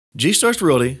G-Starks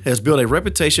Realty has built a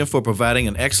reputation for providing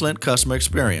an excellent customer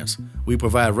experience. We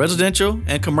provide residential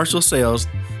and commercial sales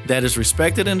that is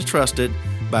respected and trusted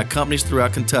by companies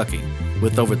throughout Kentucky.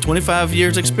 With over 25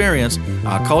 years experience,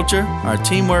 our culture, our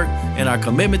teamwork, and our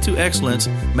commitment to excellence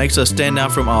makes us stand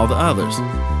out from all the others.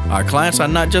 Our clients are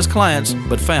not just clients,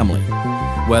 but family.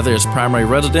 Whether it's primary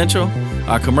residential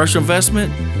or commercial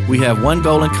investment, we have one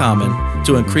goal in common: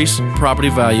 to increase property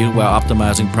value while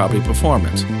optimizing property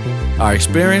performance. Our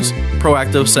experienced,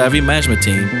 proactive, savvy management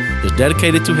team is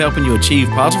dedicated to helping you achieve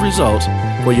positive results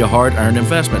for your hard-earned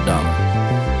investment dollar.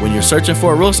 When you're searching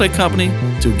for a real estate company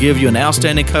to give you an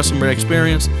outstanding customer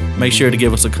experience, make sure to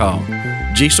give us a call.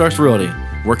 G-Starks Realty,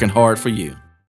 working hard for you.